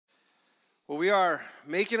Well, we are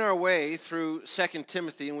making our way through 2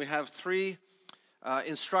 Timothy, and we have three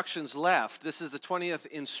instructions left. This is the 20th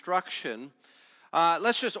instruction.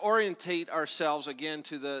 Let's just orientate ourselves again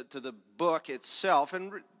to the book itself.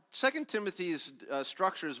 And 2 Timothy's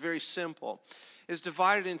structure is very simple. It's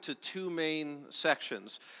divided into two main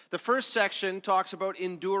sections. The first section talks about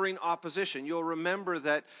enduring opposition. You'll remember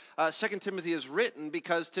that 2 Timothy is written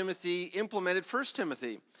because Timothy implemented 1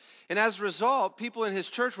 Timothy. And as a result, people in his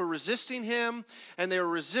church were resisting him, and they were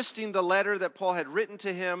resisting the letter that Paul had written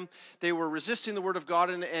to him. They were resisting the word of God,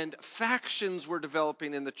 and factions were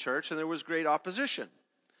developing in the church, and there was great opposition.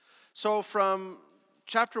 So from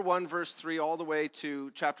chapter 1, verse 3, all the way to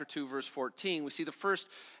chapter 2, verse 14, we see the first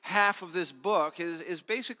half of this book is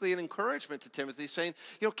basically an encouragement to Timothy, saying,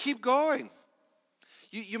 keep going.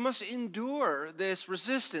 You must endure this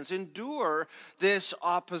resistance, endure this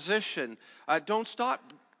opposition. Don't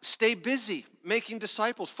stop. Stay busy making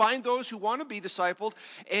disciples. Find those who want to be discipled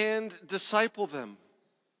and disciple them.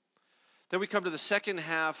 Then we come to the second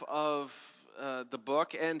half of the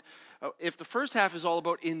book, and if the first half is all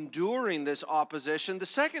about enduring this opposition, the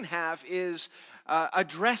second half is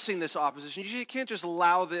addressing this opposition. You can't just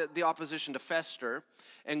allow the opposition to fester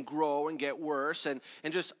and grow and get worse and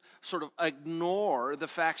just sort of ignore the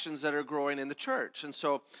factions that are growing in the church. And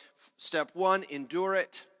so step one, endure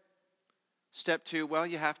it. Step two, well,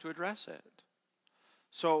 you have to address it.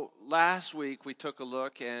 So last week we took a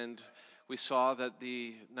look and we saw that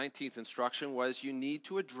the 19th instruction was you need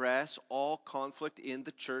to address all conflict in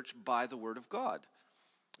the church by the word of God.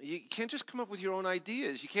 You can't just come up with your own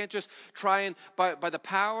ideas. You can't just try and, by the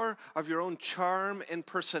power of your own charm and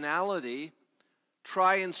personality,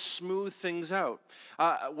 try and smooth things out.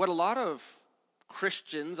 What a lot of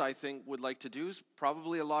Christians, I think, would like to do, is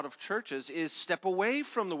probably a lot of churches, is step away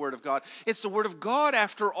from the Word of God. It's the Word of God,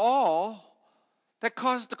 after all, that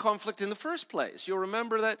caused the conflict in the first place. You'll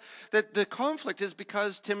remember that the conflict is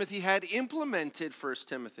because Timothy had implemented 1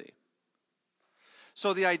 Timothy.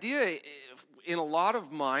 So the idea in a lot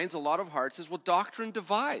of minds, a lot of hearts, is, well, doctrine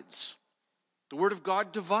divides. The Word of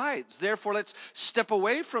God divides. Therefore, let's step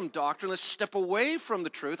away from doctrine. Let's step away from the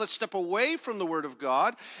truth. Let's step away from the Word of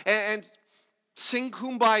God and sing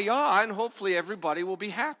Kumbaya, and hopefully everybody will be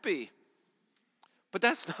happy. But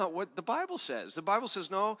that's not what the Bible says. The Bible says,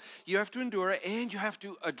 no, you have to endure it and you have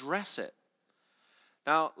to address it.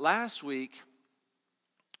 Now, last week,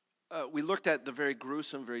 we looked at the very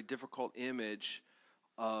gruesome, very difficult image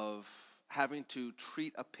of having to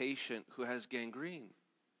treat a patient who has gangrene.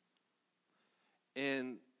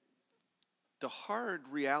 And the hard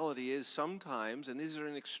reality is sometimes, and these are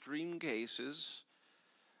in extreme cases,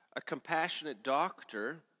 a compassionate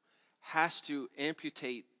doctor has to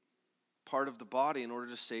amputate part of the body in order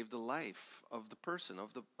to save the life of the person,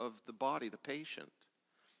 of the body, the patient.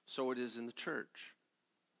 So it is in the church.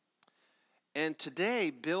 And today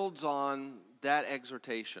builds on that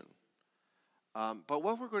exhortation. But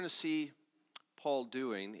what we're going to see Paul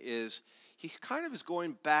doing is he kind of is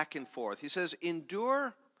going back and forth. He says,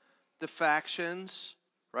 endure the factions,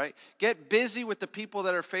 right? Get busy with the people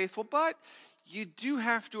that are faithful, but you do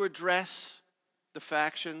have to address the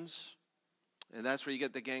factions, and that's where you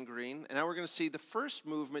get the gangrene. And now we're going to see the first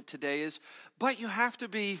movement today is, but you have to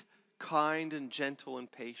be kind and gentle and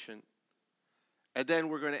patient. And then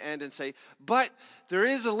we're going to end and say, but there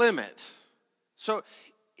is a limit. So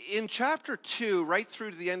in chapter 2, right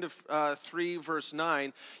through to the end of 3, verse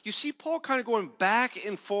 9, you see Paul kind of going back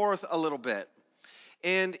and forth a little bit.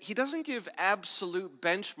 And he doesn't give absolute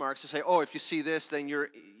benchmarks to say, oh, if you see this, then you're,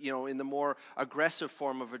 in the more aggressive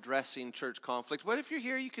form of addressing church conflict. But if you're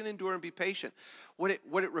here, you can endure and be patient. What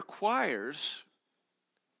it requires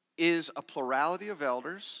is a plurality of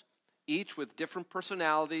elders, each with different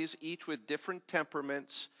personalities, each with different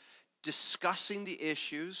temperaments, discussing the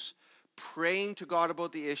issues, praying to God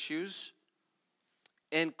about the issues,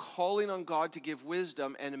 and calling on God to give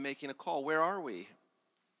wisdom and making a call. Where are we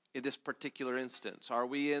in this particular instance? Are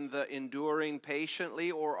we in the enduring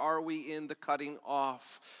patiently, or are we in the cutting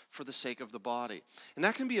off for the sake of the body? And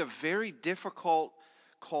that can be a very difficult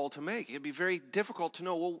call to make. It can be very difficult to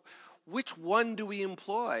know, well, which one do we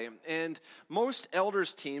employ? And most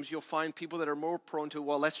elders teams, you'll find people that are more prone to,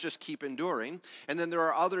 well, let's just keep enduring. And then there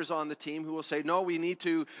are others on the team who will say, no, we need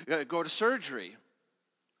to go to surgery.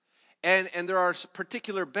 And there are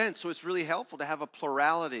particular bents, so it's really helpful to have a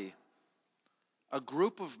plurality. A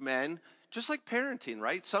group of men, just like parenting,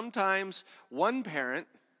 right? Sometimes one parent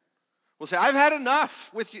will say, I've had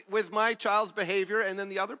enough with my child's behavior, and then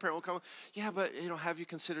the other parent will come, yeah, but have you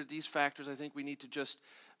considered these factors? I think we need to just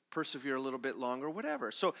persevere a little bit longer,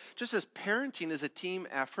 whatever. So just as parenting is a team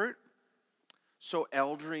effort, So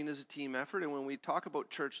eldering is a team effort, and when we talk about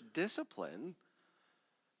church discipline,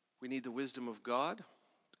 we need the wisdom of God,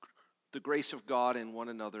 the grace of God, and one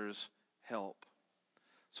another's help.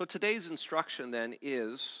 So today's instruction then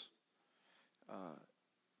is,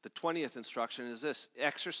 the 20th instruction is this: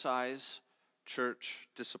 exercise church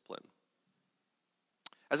discipline.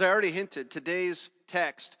 As I already hinted, today's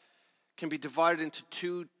text can be divided into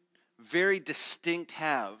two very distinct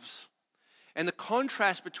halves. And the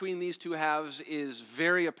contrast between these two halves is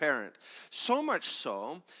very apparent. So much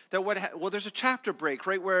so that there's a chapter break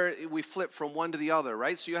right where we flip from one to the other,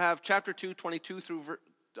 right? So you have chapter 2, 22 through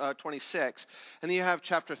 26, and then you have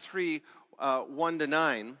chapter 3, 1 to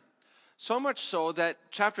 9. So much so that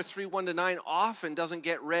chapter 3, 1 to 9 often doesn't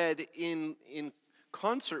get read in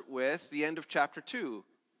concert with the end of chapter 2.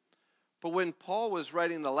 But when Paul was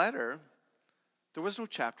writing the letter, there was no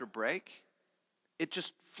chapter break. It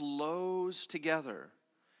just flows together.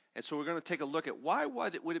 And so we're going to take a look at why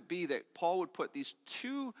would it be that Paul would put these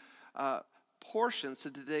two portions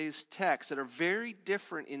to today's text that are very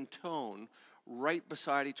different in tone right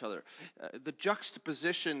beside each other. The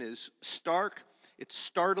juxtaposition is stark, it's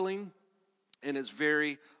startling, and it's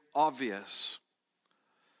very obvious.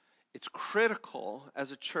 It's critical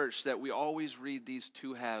as a church that we always read these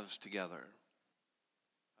two halves together.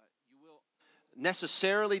 You will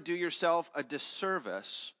necessarily do yourself a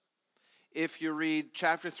disservice if you read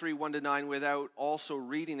chapter 3, 1 to 9 without also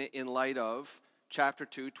reading it in light of chapter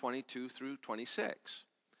 2, 22 through 26.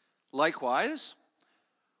 Likewise,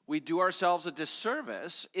 we do ourselves a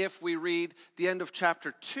disservice if we read the end of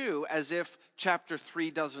chapter 2 as if chapter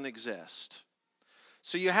 3 doesn't exist.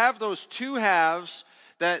 So you have those two halves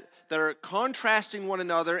that are contrasting one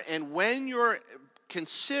another, and when you're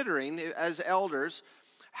considering, as elders,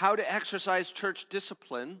 how to exercise church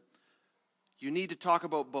discipline, you need to talk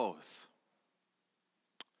about both.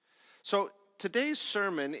 So today's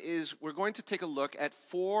sermon is, we're going to take a look at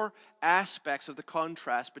 4 aspects of the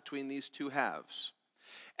contrast between these two halves.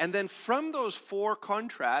 And then from those 4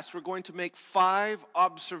 contrasts, we're going to make 5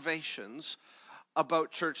 observations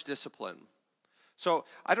about church discipline. So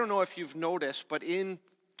I don't know if you've noticed, but in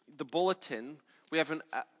the bulletin, we have an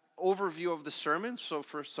overview of the sermon. So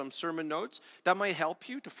for some sermon notes, that might help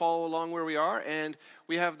you to follow along where we are. And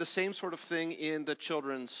we have the same sort of thing in the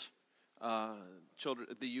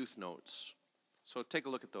the youth notes. So take a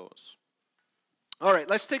look at those. All right,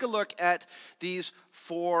 let's take a look at these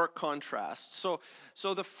 4 contrasts.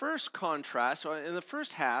 So the first contrast, in the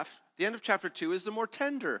first half, the end of chapter 2, is the more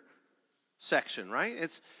tender section, right?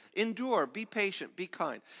 It's endure, be patient, be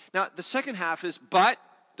kind. Now, the second half is, but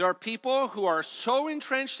there are people who are so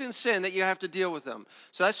entrenched in sin that you have to deal with them.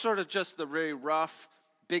 So that's sort of just the very rough,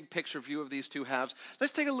 big picture view of these two halves.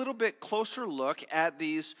 Let's take a little bit closer look at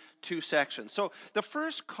these 2 sections. So the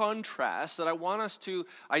first contrast that I want us to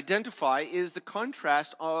identify is the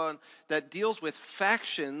contrast that deals with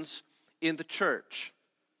factions in the church.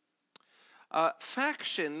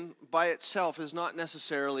 Faction by itself is not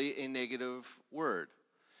necessarily a negative word.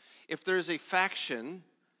 If there's a faction,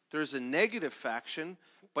 there's a negative faction,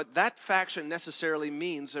 but that faction necessarily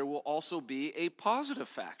means there will also be a positive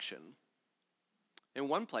faction. In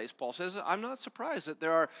one place, Paul says, I'm not surprised that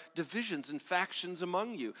there are divisions and factions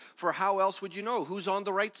among you, for how else would you know who's on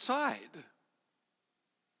the right side?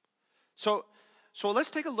 So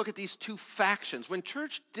let's take a look at these 2 factions. When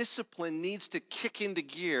church discipline needs to kick into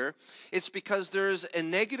gear, it's because there's a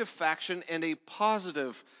negative faction and a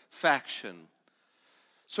positive faction.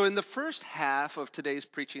 So in the first half of today's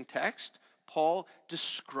preaching text, Paul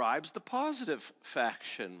describes the positive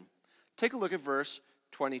faction. Take a look at verse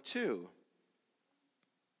 22.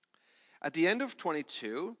 At the end of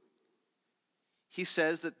 22, he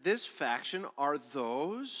says that this faction are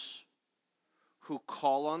those who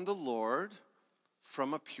call on the Lord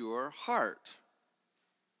from a pure heart.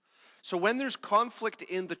 So when there's conflict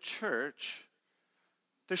in the church,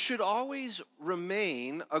 there should always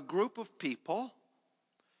remain a group of people,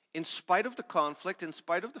 in spite of the conflict, in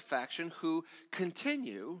spite of the faction, who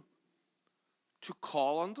continue to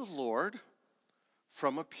call on the Lord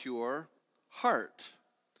from a pure heart.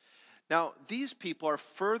 Now, these people are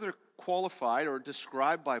further qualified or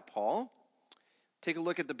described by Paul. Take a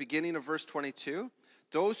look at the beginning of verse 22.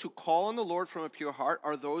 Those who call on the Lord from a pure heart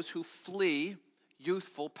are those who flee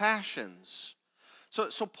youthful passions.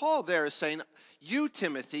 So Paul there is saying, you,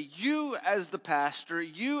 Timothy, you as the pastor,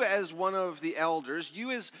 you as one of the elders,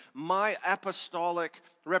 you as my apostolic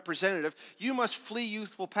representative, you must flee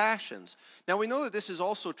youthful passions. Now we know that this is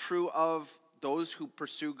also true of those who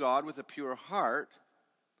pursue God with a pure heart,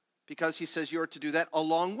 because he says you are to do that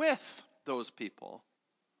along with those people.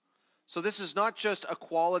 So this is not just a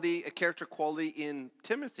quality, a character quality in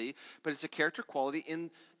Timothy, but it's a character quality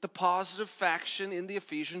in the positive faction in the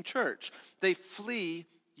Ephesian church. They flee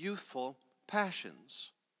youthful passions.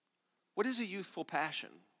 What is a youthful passion?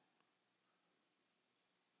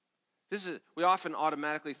 We often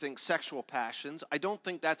automatically think sexual passions. I don't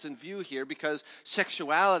think that's in view here because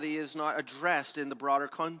sexuality is not addressed in the broader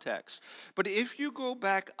context. But if you go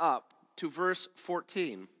back up to verse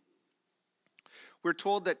 14, we're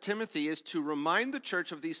told that Timothy is to remind the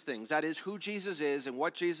church of these things, that is, who Jesus is and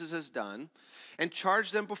what Jesus has done, and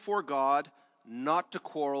charge them before God not to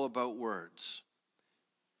quarrel about words.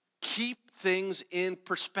 Keep things in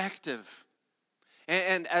perspective.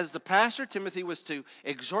 And as the pastor, Timothy was to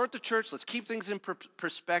exhort the church, let's keep things in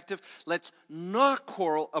perspective. Let's not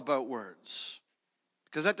quarrel about words,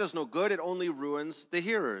 because that does no good. It only ruins the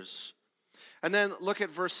hearers. And then look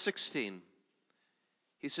at verse 16.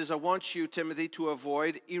 He says, I want you, Timothy, to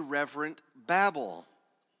avoid irreverent babble.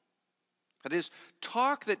 That is,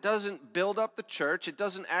 talk that doesn't build up the church. It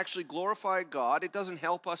doesn't actually glorify God. It doesn't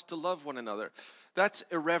help us to love one another. That's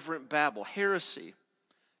irreverent babble, heresy,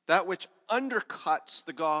 that which undercuts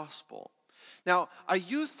the gospel. Now, a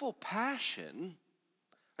youthful passion,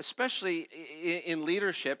 especially in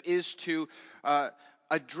leadership, is to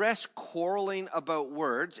address quarreling about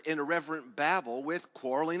words in irreverent babble with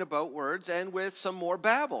quarreling about words and with some more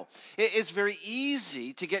babble. It's very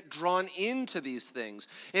easy to get drawn into these things.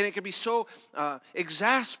 And it can be so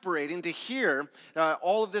exasperating to hear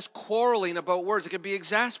all of this quarreling about words. It can be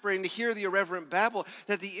exasperating to hear the irreverent babble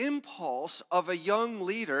that the impulse of a young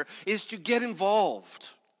leader is to get involved,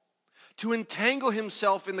 to entangle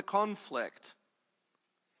himself in the conflict.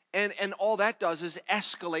 And all that does is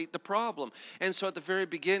escalate the problem. And so at the very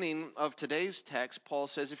beginning of today's text, Paul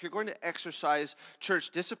says, if you're going to exercise church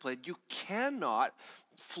discipline, you cannot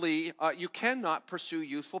pursue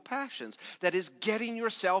youthful passions. That is, getting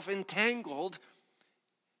yourself entangled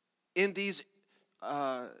in these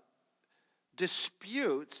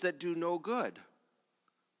disputes that do no good,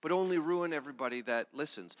 but only ruin everybody that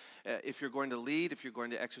listens. If you're going to lead, if you're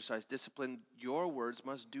going to exercise discipline, your words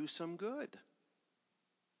must do some good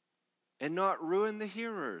and not ruin the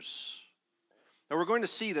hearers. Now we're going to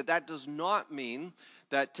see that does not mean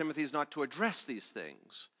that Timothy is not to address these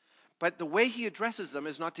things. But the way he addresses them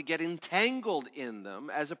is not to get entangled in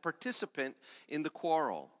them as a participant in the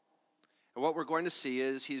quarrel. And what we're going to see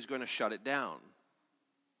is he's going to shut it down.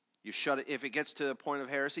 You shut it, if it gets to the point of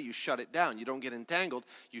heresy, you shut it down. You don't get entangled,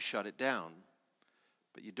 you shut it down.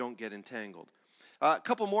 But you don't get entangled. A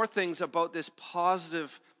couple more things about this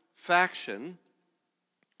positive faction.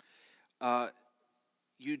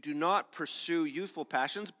 You do not pursue youthful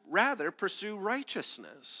passions, rather pursue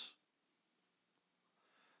righteousness.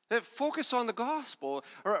 Focus on the gospel.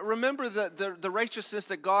 Remember the righteousness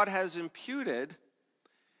that God has imputed.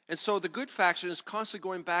 And so the good faction is constantly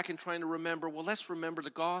going back and trying to remember, well, let's remember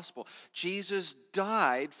the gospel. Jesus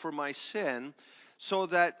died for my sin so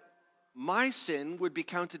that my sin would be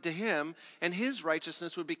counted to him and his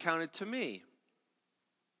righteousness would be counted to me.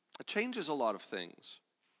 It changes a lot of things.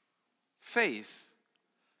 Faith.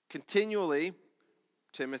 Continually,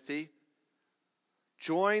 Timothy,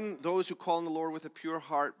 join those who call on the Lord with a pure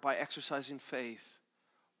heart by exercising faith.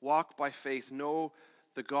 Walk by faith. Know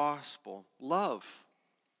the gospel. Love.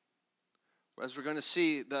 As we're going to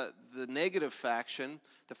see, the negative faction,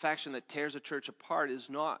 the faction that tears a church apart, is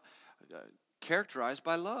not characterized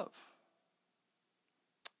by love.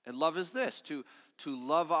 And love is this, to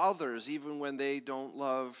love others even when they don't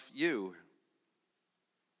love you.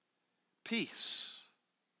 Peace.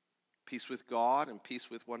 Peace with God and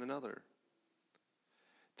peace with one another.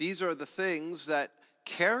 These are the things that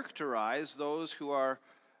characterize those who are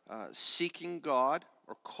seeking God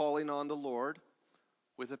or calling on the Lord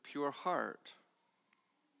with a pure heart.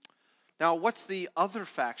 Now, what's the other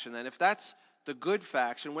faction then? If that's the good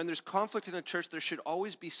faction, when there's conflict in a church, there should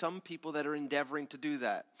always be some people that are endeavoring to do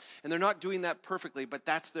that. And they're not doing that perfectly, but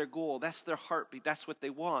that's their goal. That's their heartbeat. That's what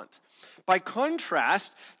they want. By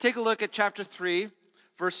contrast, take a look at chapter 3,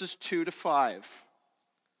 verses 2 to 5.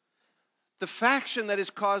 The faction that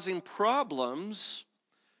is causing problems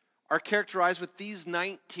are characterized with these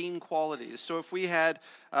 19 qualities. So if we had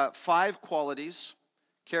 5 qualities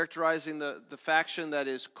characterizing the faction that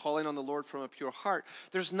is calling on the Lord from a pure heart,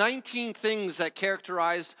 there's 19 things that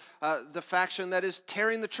characterize the faction that is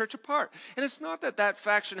tearing the church apart. And it's not that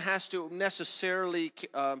faction has to necessarily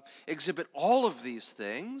exhibit all of these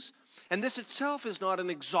things. And this itself is not an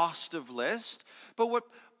exhaustive list. But what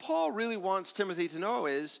Paul really wants Timothy to know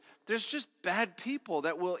is there's just bad people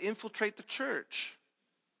that will infiltrate the church.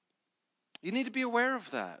 You need to be aware of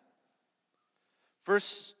that.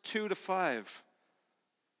 Verse 2 to 5.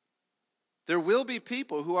 There will be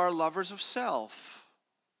people who are lovers of self.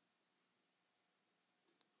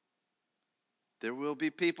 There will be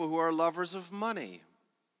people who are lovers of money.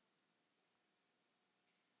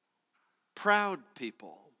 Proud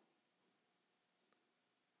people.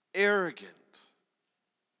 Arrogant.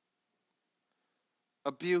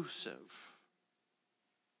 Abusive.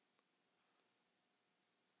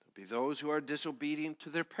 There'll be those who are disobedient to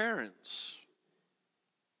their parents.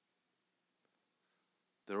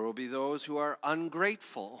 There will be those who are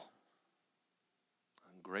ungrateful.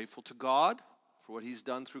 Ungrateful to God for what He's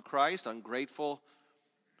done through Christ. Ungrateful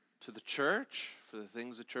to the church for the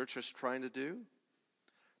things the church is trying to do.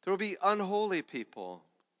 There will be unholy people.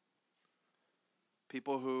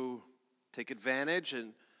 People who take advantage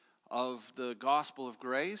of the gospel of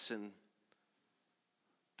grace and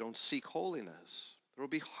don't seek holiness. There will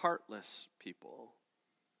be heartless people.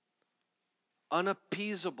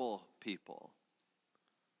 Unappeasable people.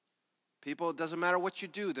 People, it doesn't matter what you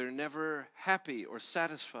do, they're never happy or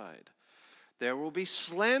satisfied. There will be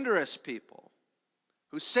slanderous people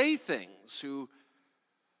who say things, who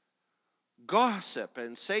gossip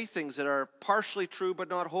and say things that are partially true but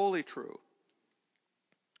not wholly true.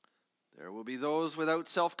 There will be those without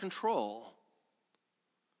self-control.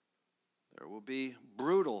 There will be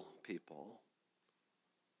brutal people.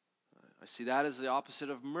 I see that as the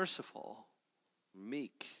opposite of merciful,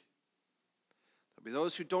 meek. There'll be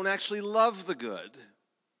those who don't actually love the good.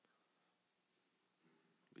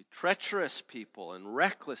 There'll be treacherous people and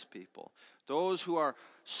reckless people. Those who are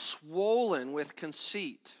swollen with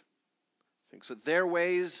conceit. Thinks that their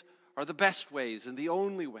ways are the best ways and the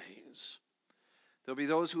only ways. There'll be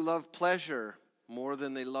those who love pleasure more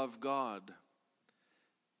than they love God.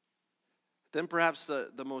 Then perhaps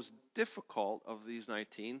the most difficult of these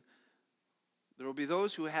 19, there will be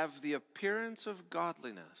those who have the appearance of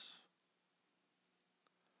godliness,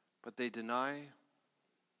 but they deny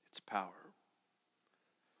its power.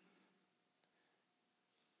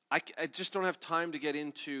 I just don't have time to get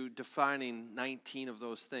into defining 19 of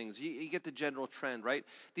those things. You get the general trend, right?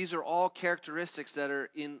 These are all characteristics that are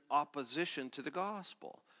in opposition to the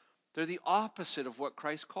gospel. They're the opposite of what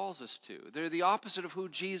Christ calls us to. They're the opposite of who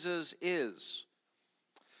Jesus is.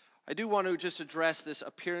 I do want to just address this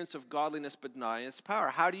appearance of godliness but deny its power.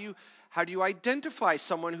 How do you identify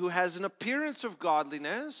someone who has an appearance of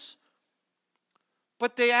godliness,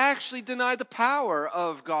 but they actually deny the power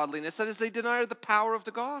of godliness? That is, they deny the power of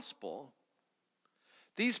the gospel.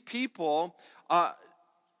 These people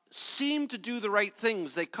seem to do the right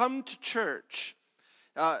things. They come to church.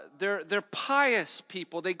 They're pious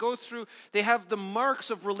people. They have the marks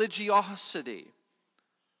of religiosity.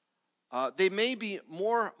 They may be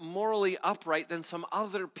more morally upright than some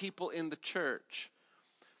other people in the church.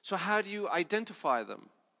 So how do you identify them?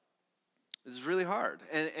 This is really hard.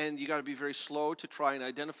 And you got to be very slow to try and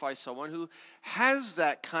identify someone who has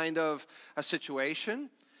that kind of a situation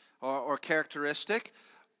or characteristic.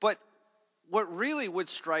 But what really would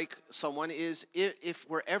strike someone is if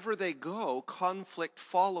wherever they go, conflict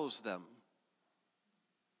follows them.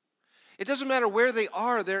 It doesn't matter where they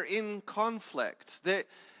are, they're in conflict.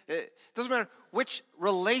 It doesn't matter which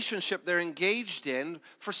relationship they're engaged in.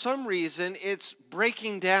 For some reason, it's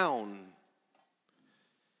breaking down.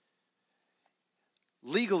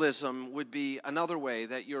 Legalism would be another way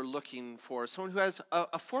that you're looking for someone who has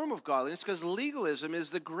a form of godliness, because legalism is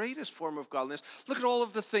the greatest form of godliness. Look at all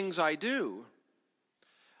of the things I do.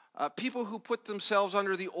 People who put themselves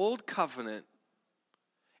under the old covenant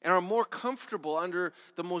and are more comfortable under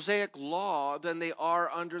the Mosaic law than they are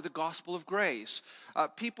under the gospel of grace.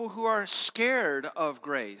 People who are scared of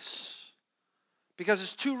grace because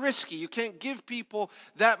it's too risky. You can't give people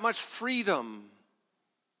that much freedom.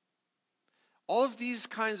 All of these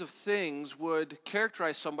kinds of things would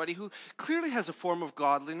characterize somebody who clearly has a form of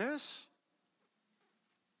godliness,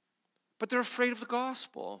 but they're afraid of the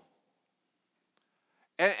gospel.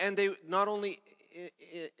 And they not only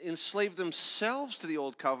enslave themselves to the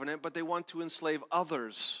old covenant, but they want to enslave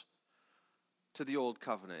others to the old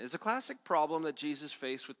covenant. It's a classic problem that Jesus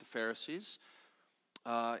faced with the Pharisees.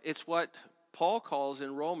 It's what Paul calls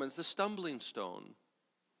in Romans the stumbling stone.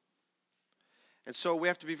 And so we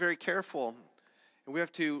have to be very careful, and we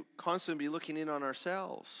have to constantly be looking in on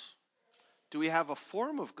ourselves. Do we have a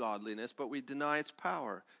form of godliness, but we deny its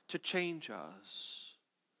power to change us?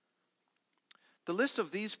 The list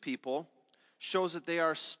of these people shows that they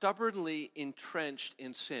are stubbornly entrenched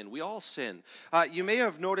in sin. We all sin. You may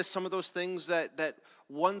have noticed some of those things that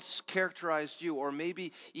once characterized you, or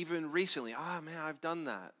maybe even recently. Man, I've done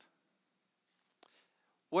that.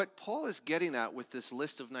 What Paul is getting at with this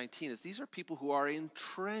list of 19 is these are people who are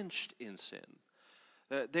entrenched in sin.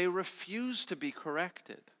 They refuse to be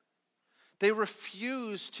corrected. They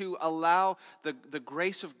refuse to allow the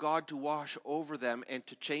grace of God to wash over them and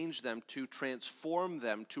to change them, to transform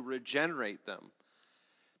them, to regenerate them.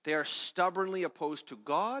 They are stubbornly opposed to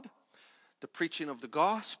God, the preaching of the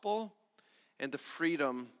gospel, and the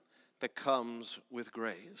freedom that comes with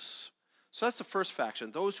grace. So that's the first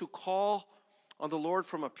faction, those who call on the Lord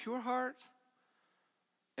from a pure heart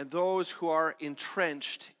and those who are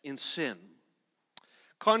entrenched in sin.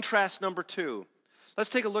 Contrast number 2. Let's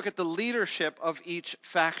take a look at the leadership of each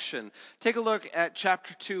faction. Take a look at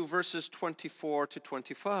chapter 2, verses 24 to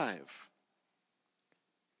 25.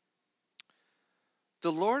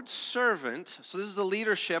 The Lord's servant, so this is the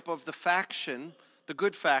leadership of the faction, the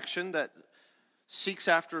good faction that seeks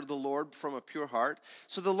after the Lord from a pure heart.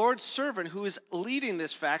 So the Lord's servant who is leading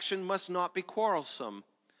this faction must not be quarrelsome,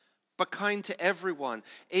 but kind to everyone,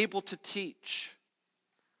 able to teach,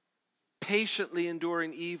 patiently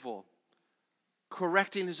enduring evil,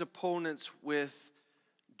 correcting his opponents with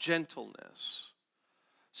gentleness.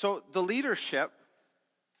 So the leadership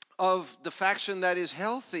of the faction that is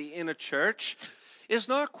healthy in a church is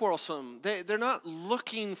not quarrelsome. They're not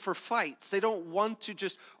looking for fights. They don't want to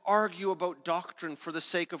just argue about doctrine for the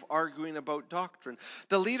sake of arguing about doctrine.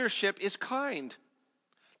 The leadership is kind.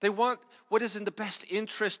 They want what is in the best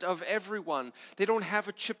interest of everyone. They don't have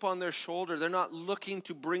a chip on their shoulder. They're not looking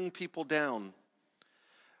to bring people down.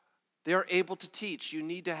 They are able to teach. You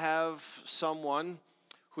need to have someone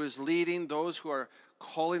who is leading those who are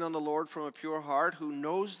calling on the Lord from a pure heart, who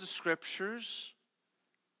knows the Scriptures,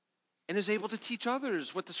 and is able to teach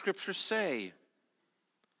others what the Scriptures say.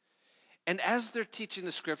 And as they're teaching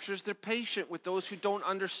the Scriptures, they're patient with those who don't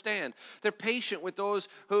understand. They're patient with those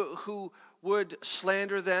who would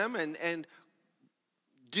slander them and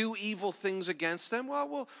do evil things against them. Well,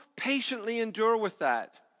 we'll patiently endure with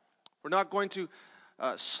that. We're not going to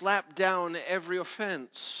slap down every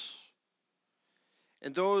offense.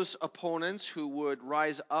 And those opponents who would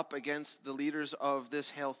rise up against the leaders of this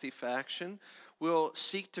healthy faction will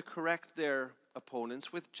seek to correct their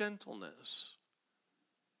opponents with gentleness.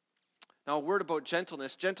 Now, a word about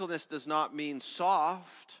gentleness. Gentleness does not mean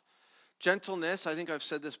soft. Gentleness, I think I've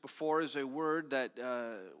said this before, is a word that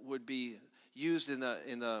would be used in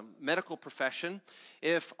the medical profession.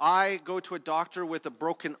 If I go to a doctor with a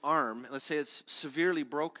broken arm, let's say it's severely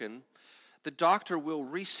broken, the doctor will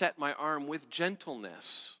reset my arm with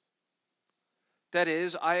gentleness. That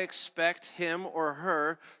is, I expect him or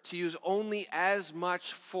her to use only as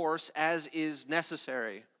much force as is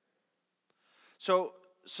necessary. So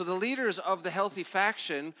the leaders of the healthy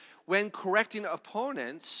faction, when correcting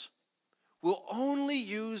opponents, will only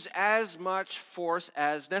use as much force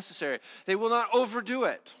as necessary. They will not overdo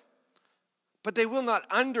it, but they will not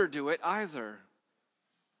underdo it either.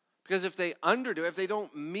 Because if they underdo it, if they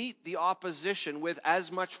don't meet the opposition with as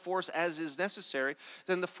much force as is necessary,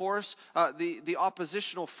 then the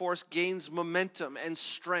oppositional force gains momentum and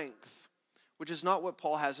strength, which is not what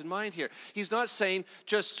Paul has in mind here. He's not saying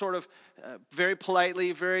just sort of very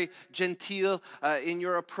politely, very genteel in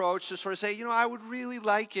your approach to sort of say, I would really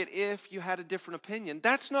like it if you had a different opinion.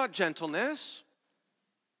 That's not gentleness.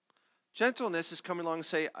 Gentleness is coming along and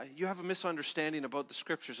say, you have a misunderstanding about the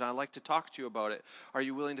Scriptures and I'd like to talk to you about it. Are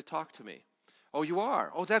you willing to talk to me? Oh, you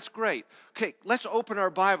are? Oh, that's great. Okay, let's open our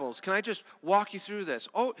Bibles. Can I just walk you through this?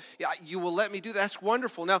 Oh, yeah, you will let me do that. That's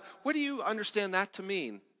wonderful. Now, what do you understand that to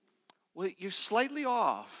mean? Well, you're slightly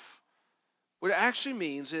off. What it actually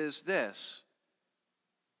means is this.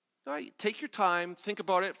 All right, take your time, think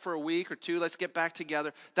about it for a week or two, let's get back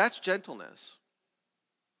together. That's gentleness.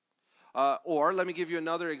 Or let me give you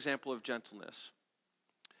another example of gentleness.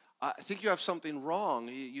 I think you have something wrong.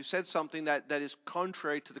 You said something that is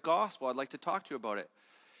contrary to the gospel. I'd like to talk to you about it.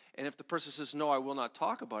 And if the person says, no, I will not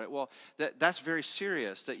talk about it, well, that's very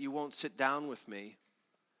serious, that you won't sit down with me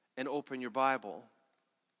and open your Bible.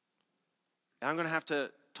 And I'm going to have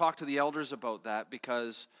to talk to the elders about that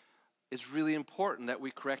because it's really important that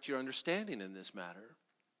we correct your understanding in this matter.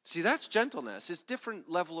 See, that's gentleness. It's a different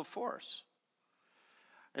level of force.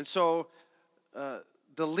 And so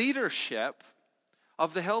the leadership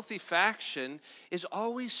of the healthy faction is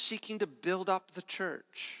always seeking to build up the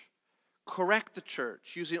church, correct the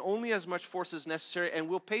church, using only as much force as necessary, and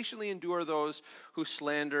will patiently endure those who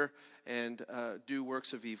slander and do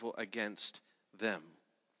works of evil against them.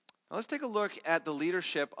 Now let's take a look at the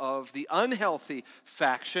leadership of the unhealthy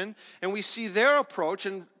faction, and we see their approach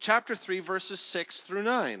in chapter 3, verses 6 through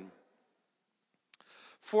 9.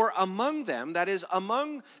 For among them, that is,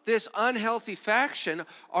 among this unhealthy faction,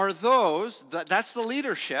 are those, that's the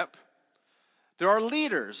leadership. There are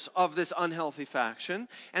leaders of this unhealthy faction,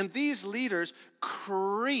 and these leaders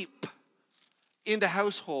creep into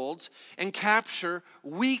households and capture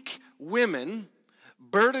weak women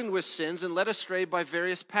burdened with sins and led astray by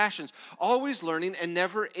various passions, always learning and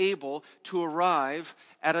never able to arrive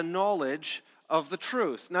at a knowledge of the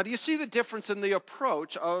truth. Now, do you see the difference in the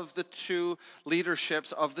approach of the two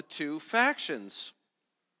leaderships of the two factions?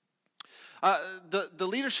 The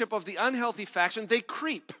leadership of the unhealthy faction, they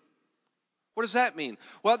creep. What does that mean?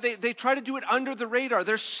 Well, they try to do it under the radar.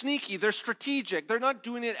 They're sneaky. They're strategic. They're not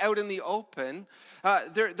doing it out in the open.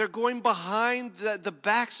 They're going behind the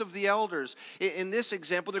backs of the elders. In this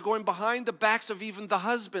example, they're going behind the backs of even the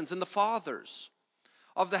husbands and the fathers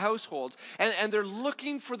of the households. And they're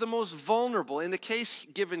looking for the most vulnerable. In the case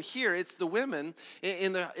given here, it's the women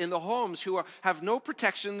in the homes who have no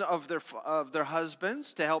protection of their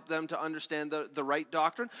husbands to help them to understand the right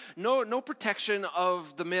doctrine. No protection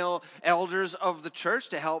of the male elders of the church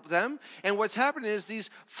to help them. And what's happening is these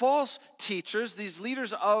false teachers, these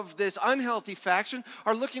leaders of this unhealthy faction,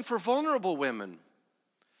 are looking for vulnerable women.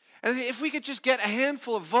 And if we could just get a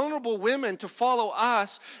handful of vulnerable women to follow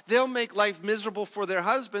us, they'll make life miserable for their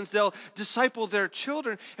husbands, they'll disciple their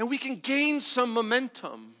children, and we can gain some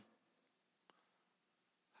momentum.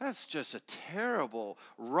 That's just a terrible,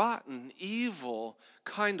 rotten, evil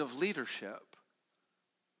kind of leadership.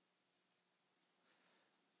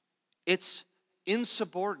 It's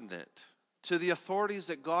insubordinate to the authorities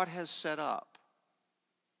that God has set up,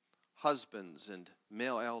 husbands and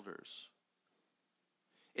male elders.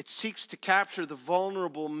 It seeks to capture the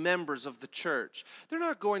vulnerable members of the church. They're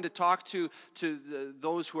not going to talk to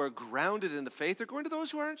those who are grounded in the faith. They're going to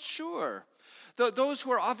those who aren't sure. Those who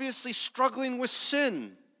are obviously struggling with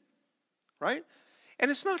sin. Right? And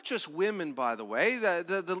it's not just women, by the way.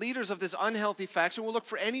 The leaders of this unhealthy faction will look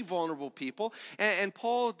for any vulnerable people. And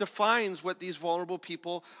Paul defines what these vulnerable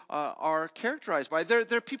people are characterized by.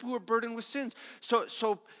 They're people who are burdened with sins.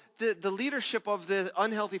 So the leadership of the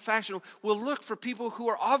unhealthy faction will look for people who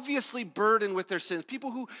are obviously burdened with their sins,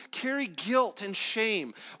 people who carry guilt and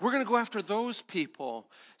shame. We're going to go after those people,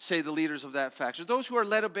 say the leaders of that faction, those who are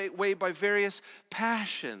led away by various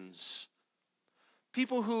passions,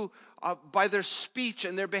 people who, by their speech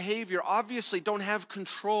and their behavior, obviously don't have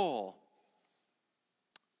control.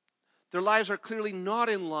 Their lives are clearly not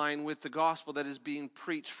in line with the gospel that is being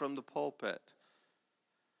preached from the pulpit.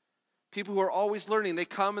 People who are always learning, they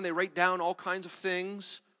come and they write down all kinds of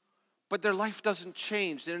things, but their life doesn't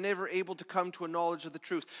change. They're never able to come to a knowledge of the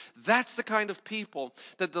truth. That's the kind of people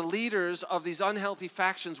that the leaders of these unhealthy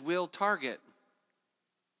factions will target.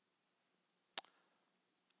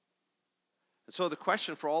 And so the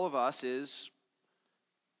question for all of us is,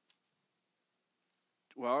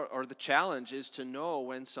 well, or the challenge is to know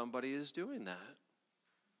when somebody is doing that.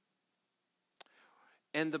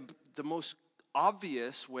 And the most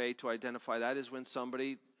obvious way to identify that is when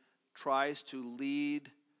somebody tries to lead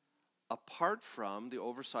apart from the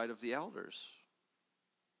oversight of the elders.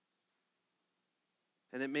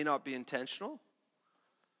 And it may not be intentional,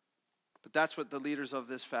 but that's what the leaders of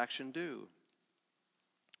this faction do.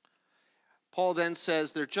 Paul then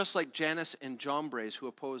says they're just like Jannes and Jambres who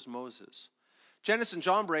opposed Moses. Jannes and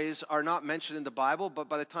Jambres are not mentioned in the Bible, but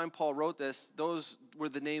by the time Paul wrote this, those were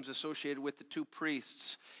the names associated with the two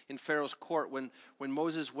priests in Pharaoh's court. When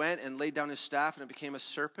Moses went and laid down his staff and it became a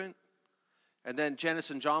serpent, and then Jannes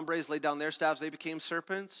and Jambres laid down their staffs, they became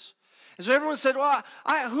serpents. And so everyone said, well,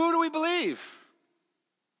 who do we believe?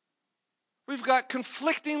 We've got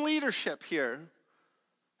conflicting leadership here.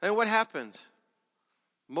 And what happened?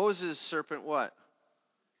 Moses' serpent what?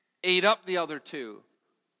 Ate up the other two.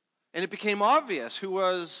 And it became obvious who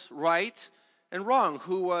was right and wrong,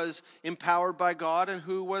 who was empowered by God and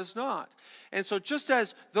who was not. And so just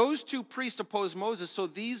as those two priests opposed Moses, so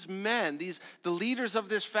these men, the leaders of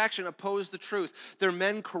this faction opposed the truth. They're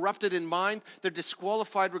men corrupted in mind, they're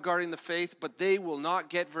disqualified regarding the faith, but they will not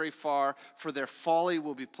get very far, for their folly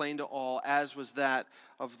will be plain to all, as was that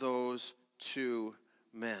of those two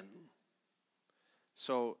men.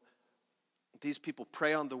 So these people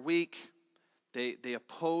prey on the weak. They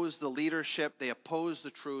oppose the leadership. They oppose the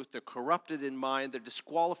truth. They're corrupted in mind. They're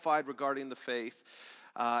disqualified regarding the faith.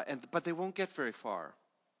 But they won't get very far.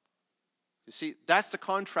 You see, that's the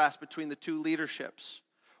contrast between the two leaderships.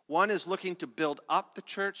 One is looking to build up the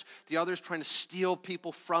church. The other is trying to steal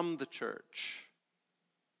people from the church.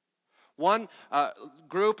 One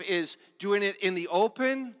group is doing it in the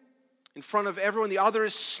open, in front of everyone. The other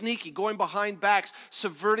is sneaky, going behind backs,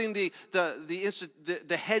 subverting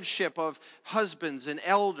the headship of husbands and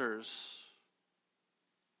elders.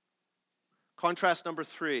 Contrast number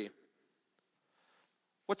 3.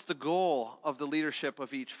 What's the goal of the leadership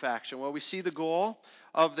of each faction? Well, we see the goal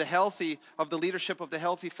of the leadership of the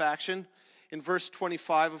healthy faction in verse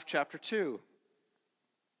 25 of chapter 2.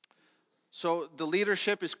 So the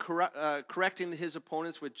leadership is correcting his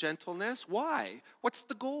opponents with gentleness. Why? What's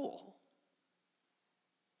the goal?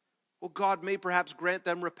 Well, God may perhaps grant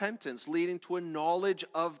them repentance, leading to a knowledge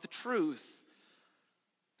of the truth.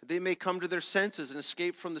 They may come to their senses and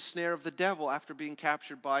escape from the snare of the devil after being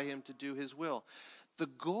captured by him to do his will. The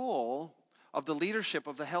goal of the leadership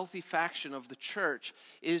of the healthy faction of the church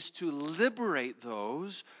is to liberate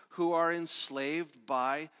those who are enslaved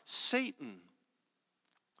by Satan.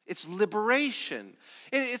 It's liberation.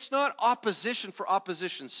 It's not opposition for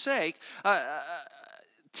opposition's sake.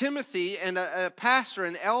 Timothy and a pastor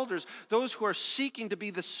and elders, those who are seeking to be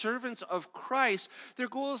the servants of Christ, their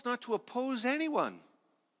goal is not to oppose anyone,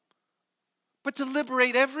 but to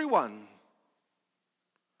liberate everyone.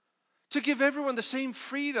 To give everyone the same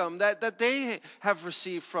freedom that they have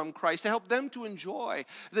received from Christ, to help them to enjoy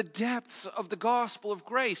the depths of the gospel of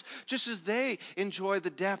grace, just as they enjoy the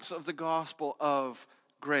depths of the gospel of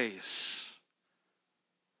grace.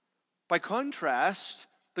 By contrast,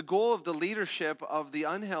 the goal of the leadership of the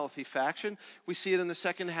unhealthy faction, we see it in the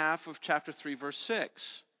second half of chapter 3, verse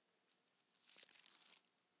 6.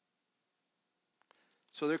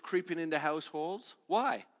 So they're creeping into households.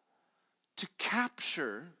 Why? To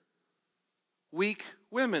capture weak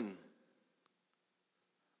women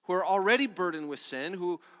who are already burdened with sin,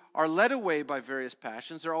 who are led away by various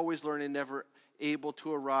passions. They're always learning, never able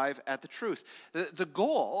to arrive at the truth. The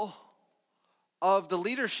goal of the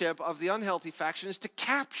leadership of the unhealthy faction is to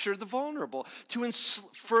capture the vulnerable, to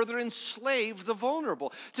further enslave the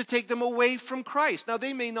vulnerable, to take them away from Christ. Now,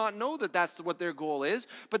 they may not know that that's what their goal is,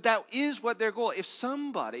 but that is what their goal is. If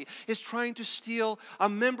somebody is trying to steal a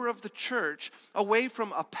member of the church away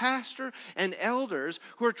from a pastor and elders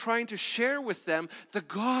who are trying to share with them the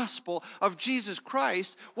gospel of Jesus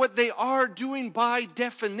Christ, what they are doing by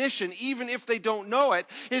definition, even if they don't know it,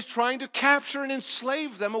 is trying to capture and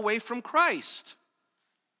enslave them away from Christ.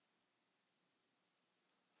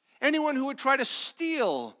 Anyone who would try to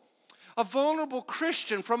steal a vulnerable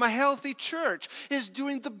Christian from a healthy church is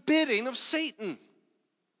doing the bidding of Satan.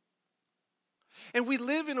 And we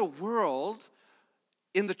live in a world,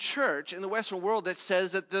 in the church, in the Western world, that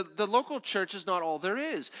says that the local church is not all there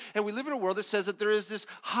is. And we live in a world that says that there is this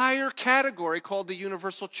higher category called the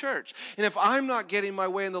universal church. And if I'm not getting my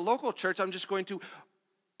way in the local church, I'm just going to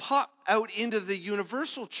pop out into the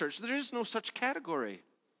universal church. There is no such category.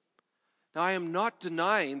 Now, I am not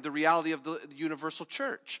denying the reality of the universal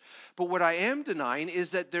church, but what I am denying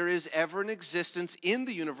is that there is ever an existence in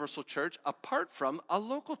the universal church apart from a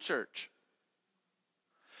local church.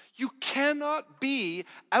 You cannot be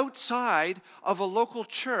outside of a local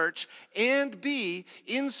church and be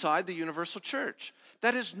inside the universal church.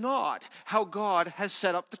 That is not how God has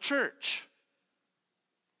set up the church.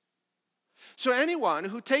 So anyone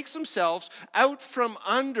who takes themselves out from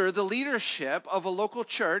under the leadership of a local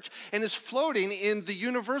church and is floating in the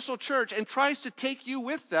universal church and tries to take you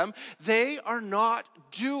with them, they are not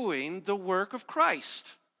doing the work of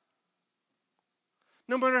Christ,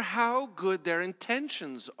 no matter how good their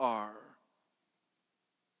intentions are.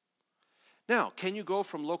 Now, can you go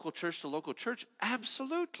from local church to local church?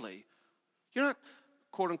 Absolutely. You're not,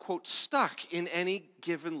 quote unquote, stuck in any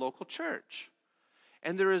given local church.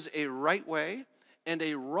 And there is a right way and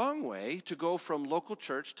a wrong way to go from local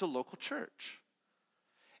church to local church.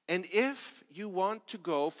 And if you want to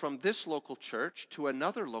go from this local church to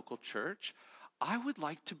another local church, I would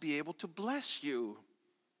like to be able to bless you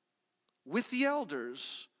with the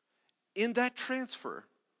elders in that transfer.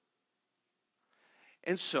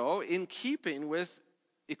 And so, in keeping with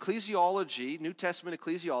ecclesiology, New Testament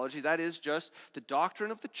ecclesiology, that is just the doctrine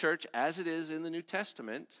of the church as it is in the New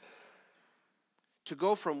Testament, to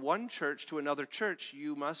go from one church to another church,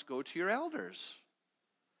 you must go to your elders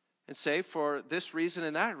and say, for this reason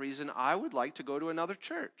and that reason, I would like to go to another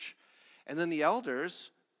church. And then the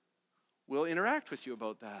elders will interact with you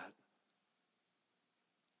about that.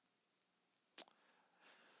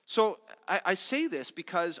 So I say this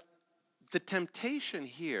because the temptation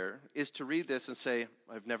here is to read this and say,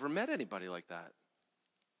 I've never met anybody like that.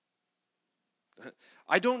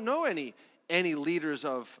 I don't know any leaders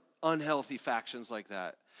of unhealthy factions like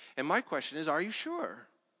that. And my question is, are you sure?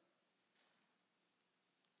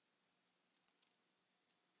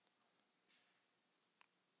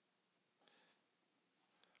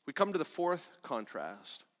 We come to the fourth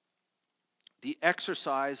contrast, the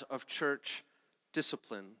exercise of church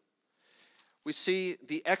discipline. We see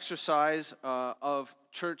the exercise of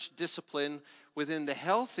church discipline within the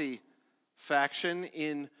healthy faction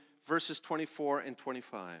in verses 24 and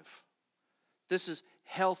 25. This is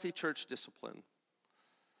healthy church discipline.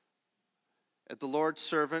 The Lord's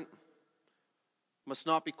servant must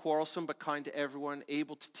not be quarrelsome, but kind to everyone,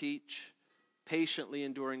 able to teach, patiently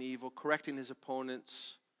enduring evil, correcting his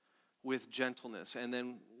opponents with gentleness. And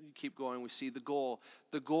then you keep going, we see the goal.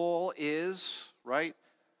 The goal is, right,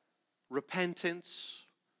 repentance,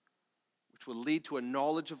 which will lead to a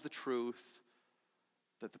knowledge of the truth,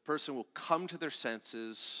 that the person will come to their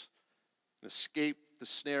senses and escape the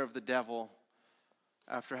snare of the devil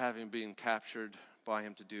after having been captured by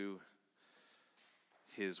him to do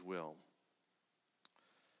his will.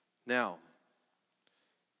 Now,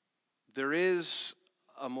 there is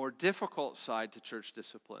a more difficult side to church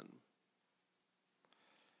discipline.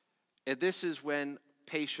 And this is when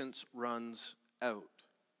patience runs out.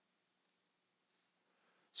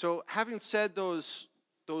 So, having said those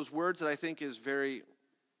words that I think is very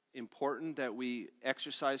important that we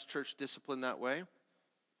exercise church discipline that way,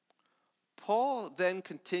 Paul then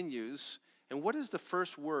continues, and what is the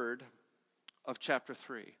first word of chapter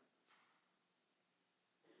 3?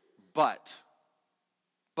 But.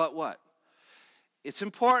 But what? It's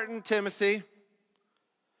important, Timothy.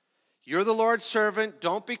 You're the Lord's servant.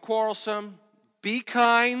 Don't be quarrelsome. Be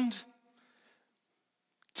kind.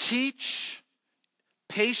 Teach.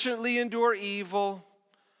 Patiently endure evil.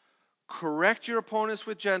 Correct your opponents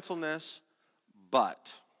with gentleness.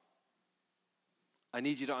 But I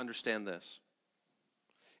need you to understand this.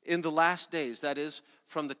 In the last days, that is,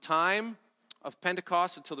 from the time of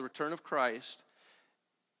Pentecost until the return of Christ,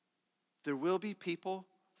 there will be people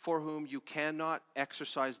for whom you cannot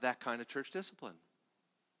exercise that kind of church discipline.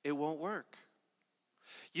 It won't work.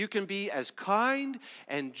 You can be as kind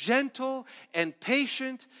and gentle and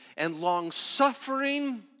patient and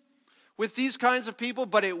long-suffering with these kinds of people,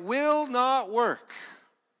 but it will not work.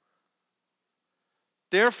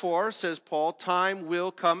 Therefore, says Paul, time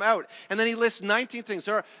will come out. And then he lists 19 things.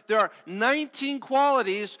 There are 19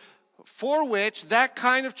 qualities for which that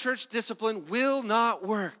kind of church discipline will not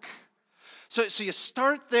work. So you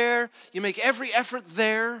start there, you make every effort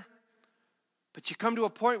there, but you come to a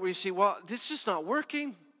point where you see, well, this is just not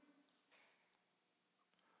working.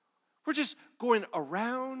 We're just going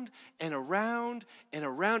around and around and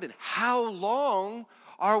around, and how long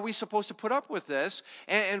are we supposed to put up with this?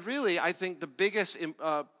 And really, I think the biggest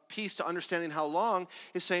piece to understanding how long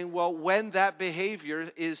is saying, well, when that behavior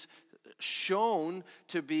is shown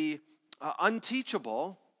to be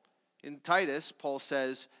unteachable, in Titus, Paul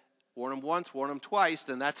says, warn them once, warn them twice,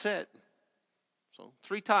 then that's it. So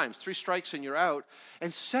 3 times, 3 strikes and you're out.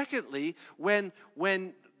 And secondly, when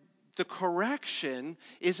the correction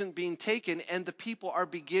isn't being taken and the people are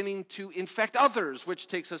beginning to infect others, which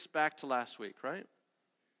takes us back to last week, right?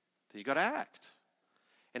 Then you got to act.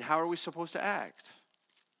 And how are we supposed to act?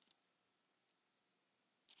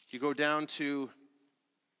 You go down to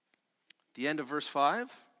the end of verse 5.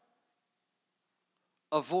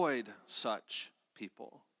 Avoid such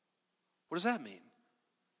people. What does that mean?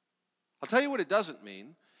 I'll tell you what it doesn't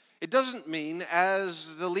mean. It doesn't mean,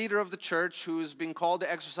 as the leader of the church who is being called to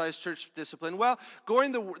exercise church discipline, well,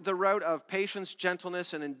 going the route of patience,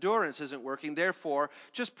 gentleness, and endurance isn't working, therefore,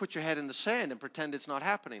 just put your head in the sand and pretend it's not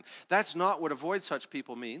happening. That's not what avoid such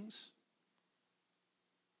people means.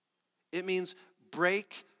 It means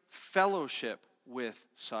break fellowship with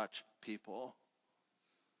such people.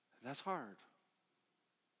 And that's hard.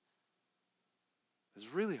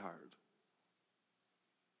 It's really hard.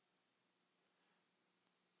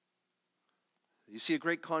 You see a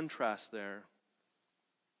great contrast there.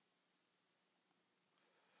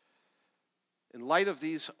 In light of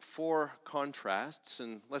these 4 contrasts,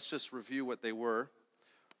 and let's just review what they were.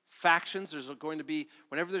 Factions, there's going to be,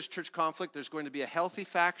 whenever there's church conflict, there's going to be a healthy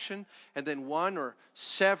faction, and then one or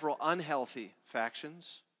several unhealthy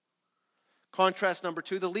factions. Contrast number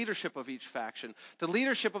 2, the leadership of each faction. The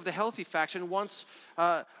leadership of the healthy faction wants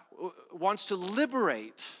to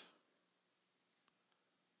liberate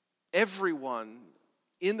everyone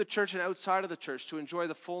in the church and outside of the church to enjoy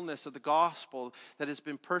the fullness of the gospel that has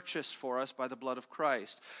been purchased for us by the blood of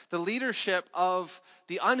Christ. The leadership of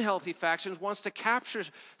the unhealthy factions wants to capture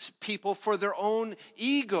people for their own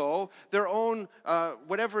ego, their own,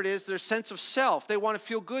 whatever it is, their sense of self. They want to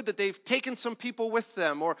feel good that they've taken some people with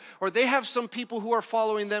them, or they have some people who are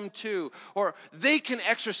following them too, or they can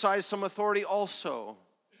exercise some authority also.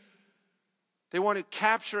 They want to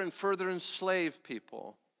capture and further enslave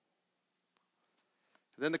people.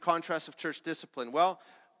 Then the contrast of church discipline. Well,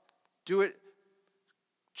 do it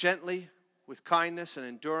gently, with kindness and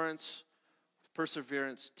endurance, with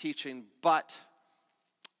perseverance, teaching, but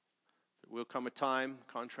there will come a time,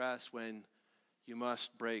 contrast, when you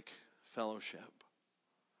must break fellowship.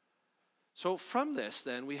 So from this,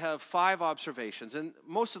 then, we have 5 observations, and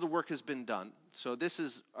most of the work has been done. So this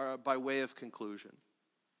is by way of conclusion.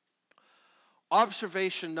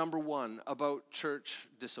 Observation number 1 about church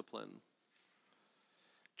discipline.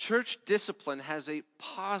 Church discipline has a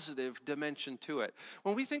positive dimension to it.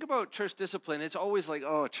 When we think about church discipline, it's always like,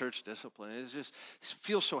 oh, church discipline. It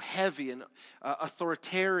feels so heavy and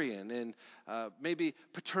authoritarian and maybe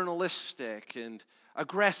paternalistic and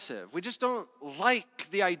aggressive. We just don't like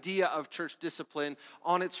the idea of church discipline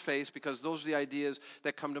on its face because those are the ideas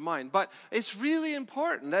that come to mind. But it's really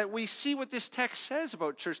important that we see what this text says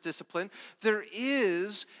about church discipline. There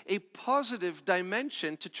is a positive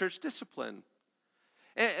dimension to church discipline.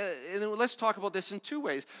 And let's talk about this in 2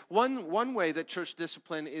 ways. One way that church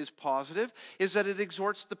discipline is positive is that it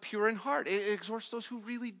exhorts the pure in heart. It exhorts those who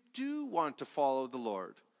really do want to follow the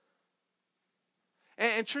Lord.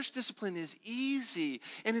 And church discipline is easy,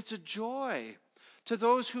 and it's a joy to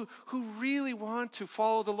those who really want to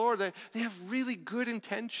follow the Lord. They have really good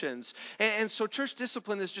intentions. And so church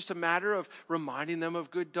discipline is just a matter of reminding them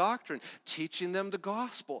of good doctrine, teaching them the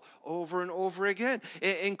gospel over and over again,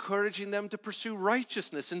 encouraging them to pursue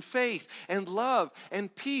righteousness and faith and love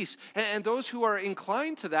and peace. And those who are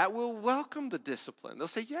inclined to that will welcome the discipline. They'll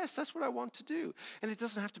say, yes, that's what I want to do. And it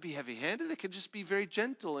doesn't have to be heavy-handed. It can just be very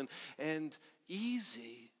gentle and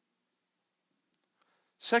easy.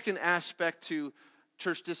 Second aspect to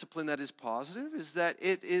church discipline that is positive is that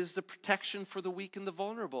it is the protection for the weak and the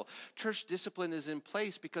vulnerable. Church discipline is in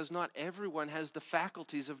place because not everyone has the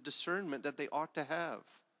faculties of discernment that they ought to have.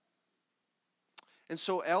 And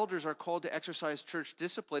so elders are called to exercise church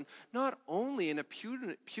discipline not only in a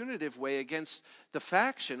punitive way against the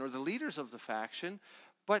faction or the leaders of the faction,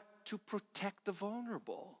 but to protect the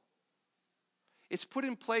vulnerable. It's put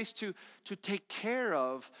in place to take care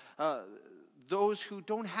of those who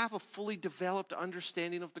don't have a fully developed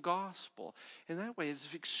understanding of the gospel. In that way, it's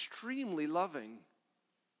extremely loving.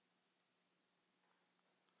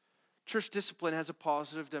 Church discipline has a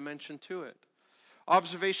positive dimension to it.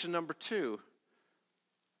 Observation number 2,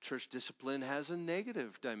 church discipline has a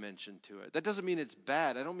negative dimension to it. That doesn't mean it's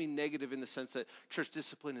bad. I don't mean negative in the sense that church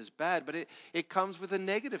discipline is bad, but it comes with a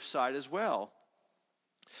negative side as well.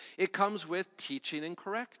 It comes with teaching and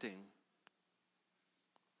correcting.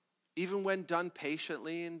 Even when done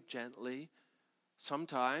patiently and gently,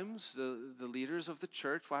 sometimes the leaders of the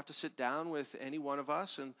church will have to sit down with any one of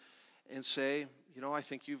us and say, I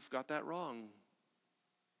think you've got that wrong.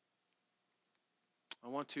 I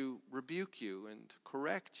want to rebuke you and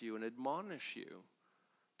correct you and admonish you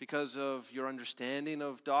because of your understanding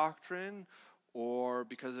of doctrine or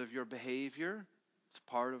because of your behavior. It's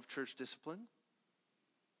part of church discipline.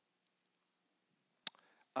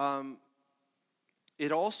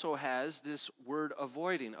 It also has this word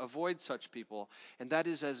avoiding. Avoid such people. And that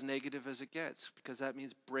is as negative as it gets because that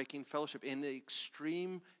means breaking fellowship. In the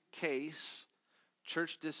extreme case,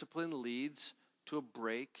 church discipline leads to a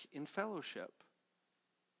break in fellowship.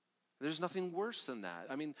 There's nothing worse than that.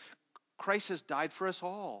 I mean, Christ has died for us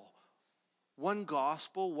all. One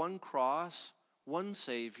gospel, one cross, one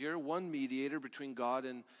Savior, one mediator between God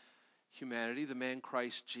and humanity, the man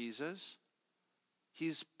Christ Jesus.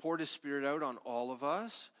 He's poured His Spirit out on all of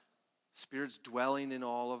us. Spirit's dwelling in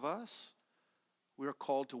all of us. We are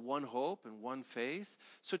called to one hope and one faith.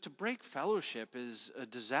 So to break fellowship is a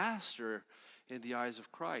disaster in the eyes of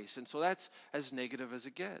Christ. And so that's as negative as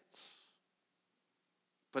it gets.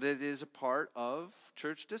 But it is a part of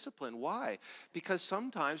church discipline. Why? Because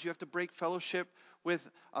sometimes you have to break fellowship with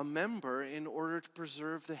a member in order to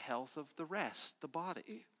preserve the health of the rest, the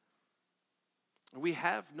body. We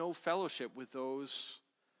have no fellowship with those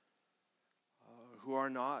who are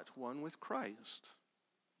not one with Christ.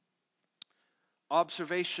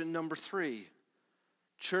 Observation number 3,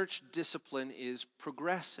 church discipline is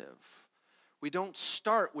progressive. We don't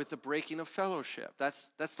start with the breaking of fellowship. That's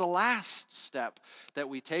the last step that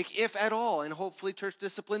we take, if at all. And hopefully church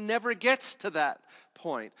discipline never gets to that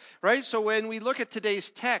point, right? So when we look at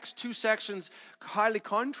today's text, 2 sections highly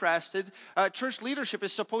contrasted, church leadership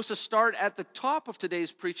is supposed to start at the top of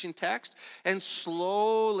today's preaching text and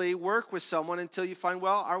slowly work with someone until you find,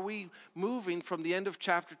 well, are we moving from the end of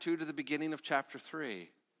chapter 2 to the beginning of chapter 3?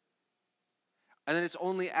 And then it's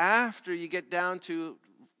only after you get down to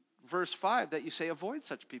verse 5 that you say avoid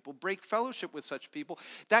such people, break fellowship with such people.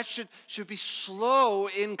 That should be slow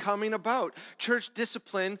in coming about. Church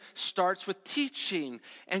discipline starts with teaching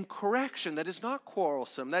and correction that is not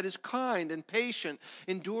quarrelsome, that is kind and patient,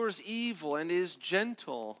 endures evil, and is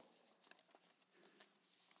gentle.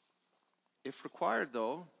 If required,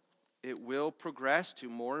 though, it will progress to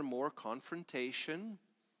more and more confrontation,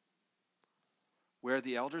 where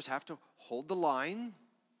the elders have to hold the line,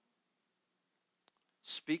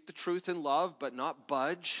 speak the truth in love, but not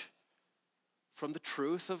budge from the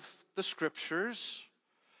truth of the Scriptures.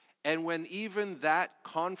 And when even that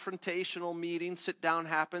confrontational meeting, sit down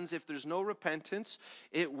happens, if there's no repentance,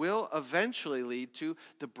 it will eventually lead to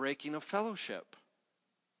the breaking of fellowship.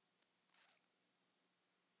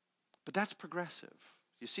 But that's progressive.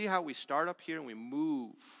 You see how we start up here and we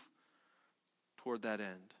move toward that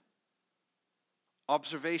end.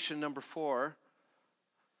 Observation number 4.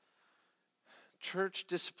 Church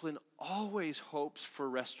discipline always hopes for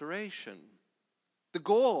restoration. The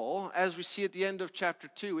goal, as we see at the end of chapter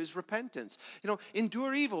 2, is repentance.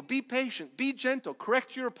 Endure evil, be patient, be gentle,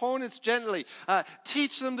 correct your opponents gently,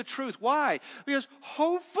 teach them the truth. Why? Because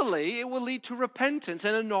hopefully it will lead to repentance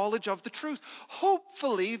and a knowledge of the truth.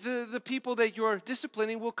 Hopefully the people that you're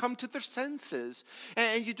disciplining will come to their senses.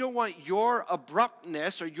 And you don't want your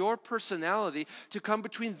abruptness or your personality to come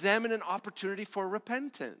between them and an opportunity for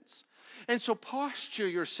repentance. And so posture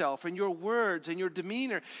yourself and your words and your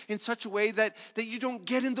demeanor in such a way that you don't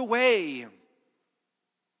get in the way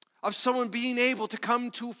of someone being able to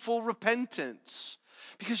come to full repentance,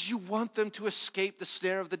 because you want them to escape the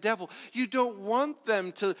snare of the devil. You don't want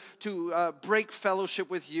them to break fellowship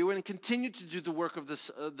with you and continue to do the work of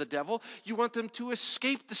the devil. You want them to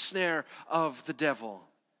escape the snare of the devil.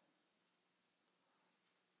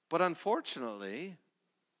 But unfortunately,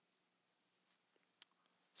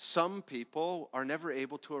 some people are never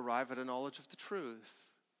able to arrive at a knowledge of the truth.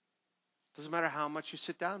 Doesn't matter how much you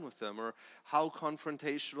sit down with them or how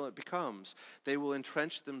confrontational it becomes. They will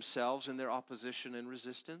entrench themselves in their opposition and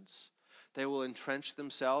resistance. They will entrench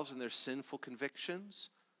themselves in their sinful convictions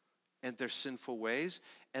and their sinful ways.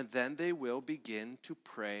 And then they will begin to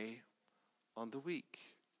prey on the weak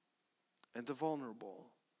and the vulnerable.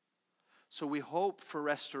 So we hope for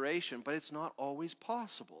restoration, but it's not always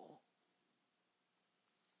possible.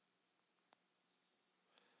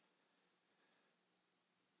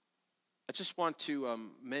 I just want to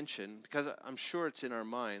mention, because I'm sure it's in our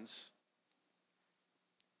minds,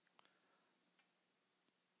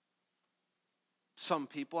 some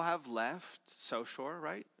people have left South Shore,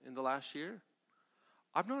 right, in the last year.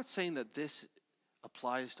 I'm not saying that this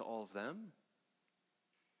applies to all of them.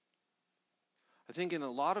 I think in a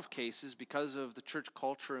lot of cases, because of the church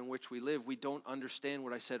culture in which we live, we don't understand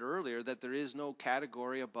what I said earlier, that there is no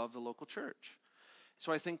category above the local church.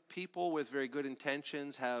 So I think people with very good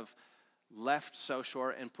intentions have left South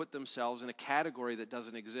Shore and put themselves in a category that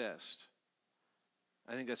doesn't exist.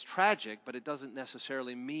 I think that's tragic, but it doesn't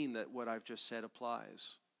necessarily mean that what I've just said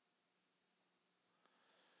applies.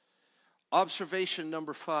 Observation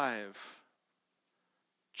number 5.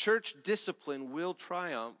 Church discipline will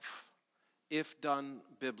triumph if done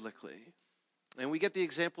biblically. And we get the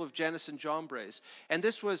example of Jannes and Jambres. And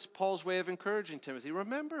this was Paul's way of encouraging Timothy.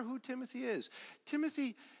 Remember who Timothy is.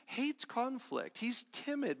 Timothy hates conflict. He's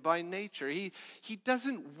timid by nature. He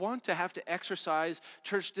doesn't want to have to exercise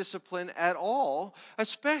church discipline at all,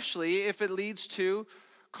 especially if it leads to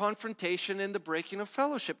confrontation and the breaking of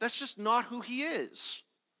fellowship. That's just not who he is.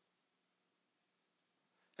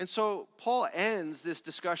 And so Paul ends this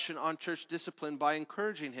discussion on church discipline by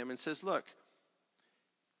encouraging him and says, look,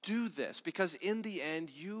 do this, because in the end,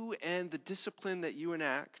 you and the discipline that you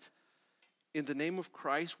enact in the name of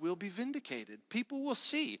Christ will be vindicated. People will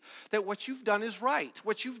see that what you've done is right.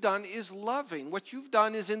 What you've done is loving. What you've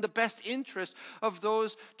done is in the best interest of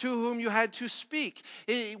those to whom you had to speak.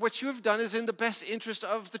 What you have done is in the best interest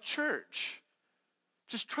of the church.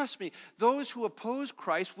 Just trust me, those who oppose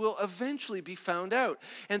Christ will eventually be found out.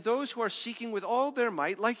 And those who are seeking with all their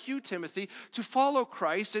might, like you, Timothy, to follow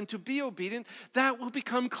Christ and to be obedient, that will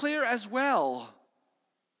become clear as well.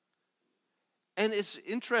 And it's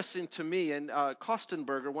interesting to me, and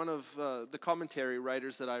Kostenberger, one of the commentary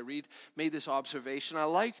writers that I read, made this observation. I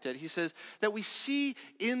liked it. He says that we see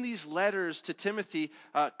in these letters to Timothy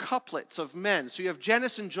couplets of men. So you have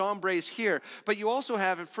Jannes and Jambres here, but you also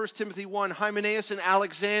have in 1 Timothy 1, Hymenaeus and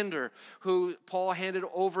Alexander, who Paul handed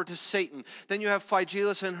over to Satan. Then you have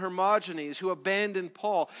Phygelus and Hermogenes, who abandoned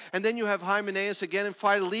Paul. And then you have Hymenaeus again and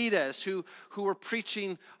Philetus, who were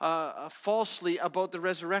preaching falsely about the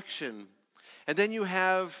resurrection. And then you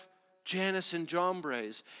have Jannes and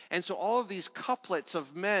Jambres. And so all of these couplets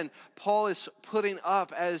of men, Paul is putting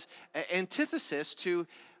up as antithesis to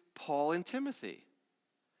Paul and Timothy.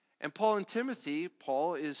 And Paul and Timothy,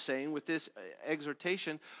 Paul is saying with this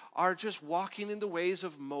exhortation, are just walking in the ways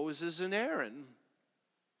of Moses and Aaron.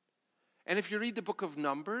 And if you read the book of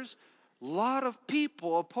Numbers, a lot of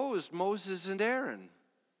people opposed Moses and Aaron.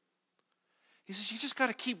 He says, you just got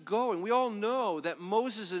to keep going. We all know that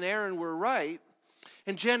Moses and Aaron were right,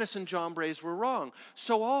 and Jannes and Jambres were wrong.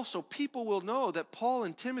 So also, people will know that Paul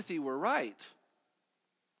and Timothy were right.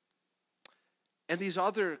 And these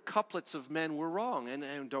other couplets of men were wrong.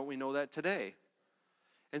 And don't we know that today?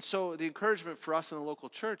 And so the encouragement for us in the local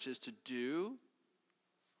church is to do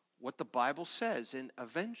what the Bible says. And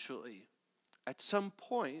eventually, at some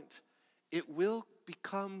point, it will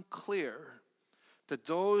become clear that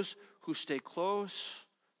those who stay close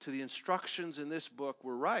to the instructions in this book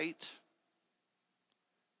were right,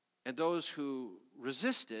 and those who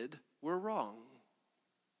resisted were wrong.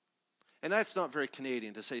 And that's not very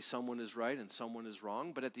Canadian to say someone is right and someone is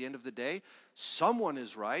wrong, but at the end of the day, someone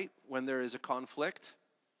is right when there is a conflict,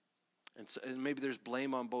 and maybe there's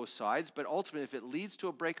blame on both sides, but ultimately, if it leads to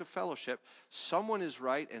a break of fellowship, someone is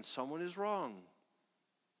right and someone is wrong.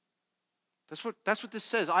 That's what this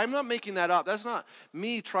says. I'm not making that up. That's not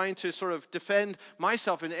me trying to sort of defend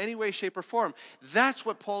myself in any way, shape, or form. That's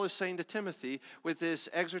what Paul is saying to Timothy with this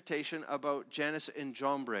exhortation about Jannes and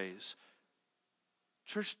Jambres.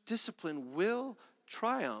 Church discipline will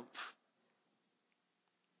triumph,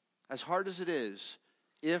 as hard as it is,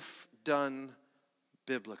 if done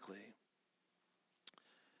biblically.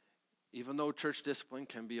 Even though church discipline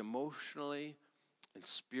can be emotionally and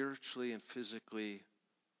spiritually and physically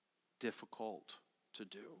difficult to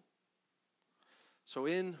do. So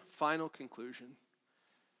in final conclusion,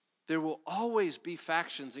 there will always be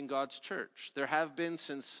factions in God's church. There have been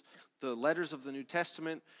since the letters of the New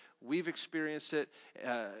Testament. We've experienced it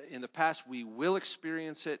in the past. We will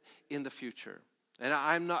experience it in the future. And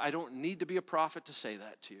I don't need to be a prophet to say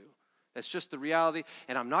that to you. That's just the reality.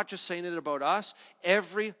 And I'm not just saying it about us.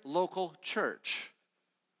 Every local church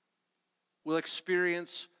will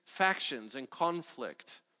experience factions and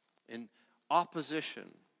conflict and opposition.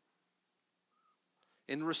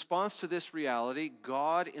 In response to this reality,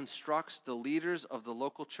 God instructs the leaders of the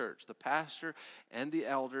local church, the pastor and the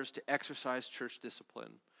elders, to exercise church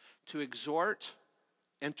discipline, to exhort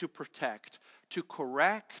and to protect, to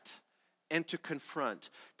correct and to confront,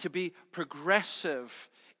 to be progressive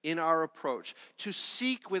in our approach, to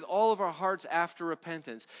seek with all of our hearts after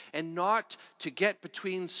repentance, and not to get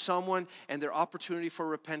between someone and their opportunity for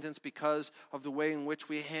repentance because of the way in which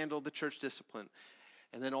we handle the church discipline.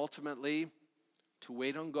 And then ultimately, to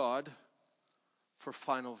wait on God for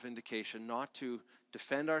final vindication, not to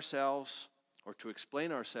defend ourselves or to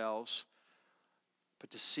explain ourselves, but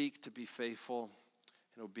to seek to be faithful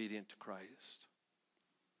and obedient to Christ.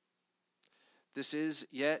 This is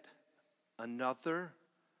yet another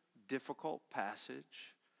difficult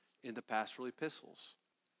passage in the pastoral epistles.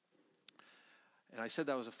 And I said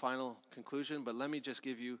that was a final conclusion, but let me just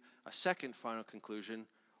give you a second final conclusion.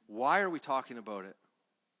 Why are we talking about it?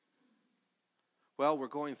 Well, we're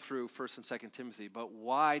going through 1st and 2nd Timothy, but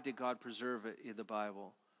why did God preserve it in the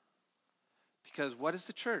Bible? Because what is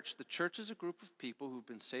the church? The church is a group of people who've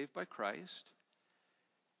been saved by Christ.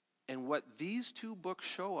 And what these two books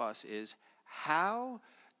show us is, how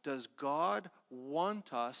does God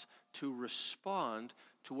want us to respond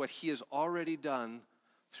to what He has already done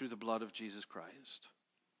through the blood of Jesus Christ?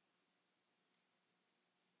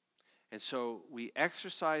 And so we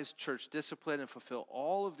exercise church discipline and fulfill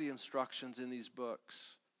all of the instructions in these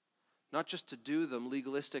books, not just to do them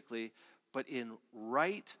legalistically, but in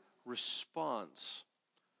right response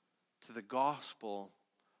to the gospel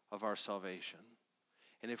of our salvation.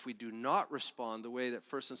 And if we do not respond the way that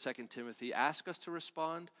 1st and 2nd Timothy ask us to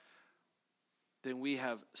respond, then we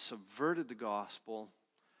have subverted the gospel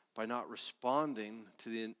by not responding to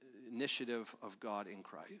the initiative of God in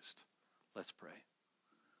Christ. Let's pray.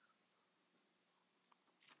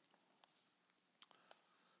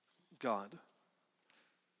 God,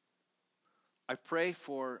 I pray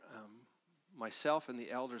for myself and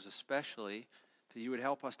the elders especially, that you would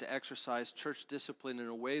help us to exercise church discipline in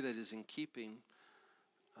a way that is in keeping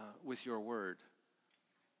with your word.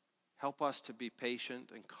 Help us to be patient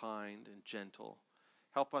and kind and gentle.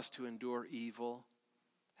 Help us to endure evil.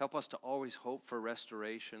 Help us to always hope for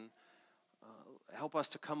restoration. Help us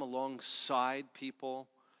to come alongside people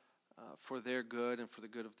for their good and for the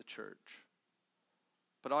good of the church.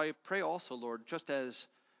 But I pray also, Lord, just as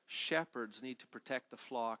shepherds need to protect the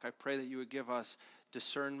flock, I pray that you would give us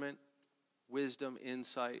discernment, wisdom,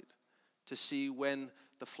 insight, to see when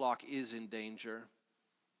the flock is in danger.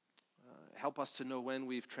 Help us to know when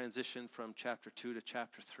we've transitioned from chapter 2 to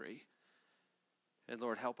chapter 3. And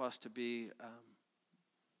Lord, help us to be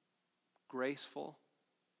graceful,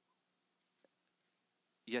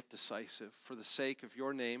 yet decisive, for the sake of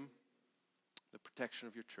your name, the protection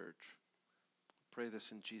of your church. I pray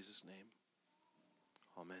this in Jesus' name.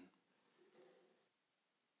 Amen.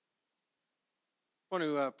 I want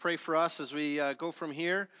to pray for us as we go from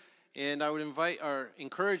here. And I would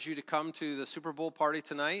encourage you to come to the Super Bowl party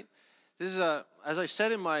tonight. This is as I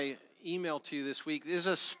said in my email to you this week, this is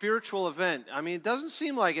a spiritual event. I mean, it doesn't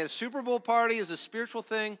seem like it. A Super Bowl party is a spiritual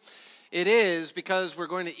thing. It is, because we're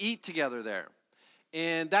going to eat together there.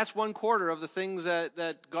 And that's 1/4 of the things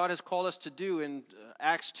that God has called us to do in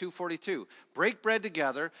Acts 2:42. Break bread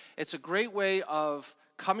together. It's a great way of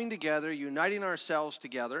coming together, uniting ourselves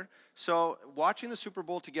together. So watching the Super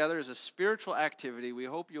Bowl together is a spiritual activity. We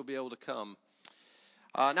hope you'll be able to come.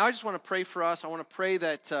 Now I just want to pray for us. I want to pray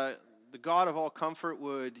that the God of all comfort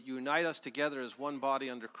would unite us together as one body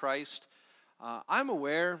under Christ. I'm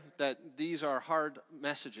aware that these are hard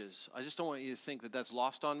messages. I just don't want you to think that that's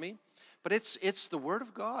lost on me. But it's the Word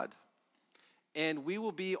of God. And we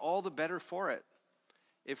will be all the better for it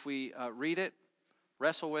if we read it,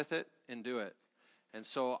 wrestle with it, and do it. And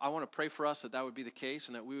so I want to pray for us that would be the case,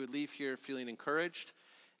 and that we would leave here feeling encouraged,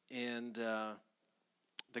 and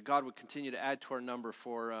that God would continue to add to our number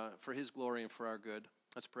for His glory and for our good.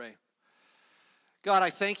 Let's pray. God,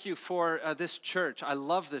 I thank you for this church. I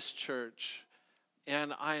love this church,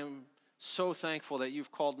 and I am so thankful that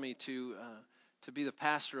you've called me to be the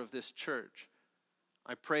pastor of this church.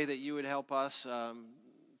 I pray that you would help us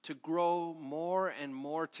to grow more and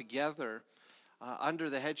more together under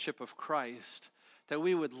the headship of Christ, that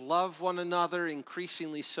we would love one another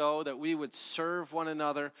increasingly so, that we would serve one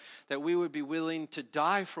another, that we would be willing to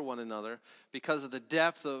die for one another because of the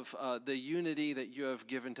depth of the unity that you have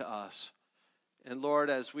given to us. And Lord,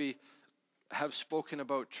 as we have spoken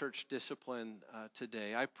about church discipline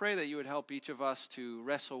today, I pray that you would help each of us to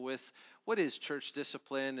wrestle with what is church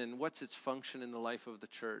discipline and what's its function in the life of the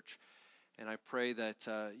church. And I pray that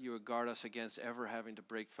you would guard us against ever having to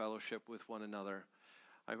break fellowship with one another.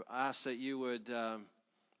 I ask that you would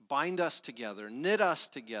bind us together, knit us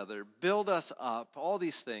together, build us up, all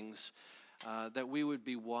these things, that we would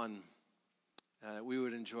be one. We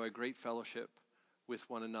would enjoy great fellowship with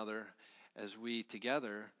one another as we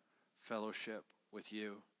together fellowship with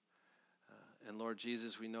you. And Lord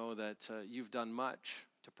Jesus, we know that you've done much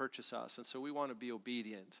to purchase us, and so we want to be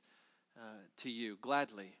obedient to you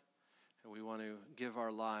gladly, and we want to give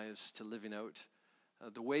our lives to living out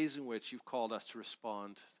the ways in which you've called us to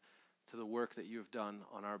respond to the work that you have done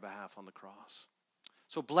on our behalf on the cross.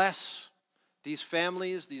 So bless these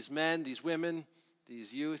families, these men, these women,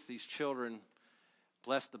 these youth, these children.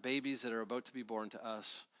 Bless the babies that are about to be born to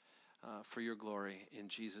us for your glory. In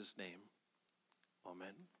Jesus' name,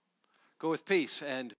 amen. Go with peace and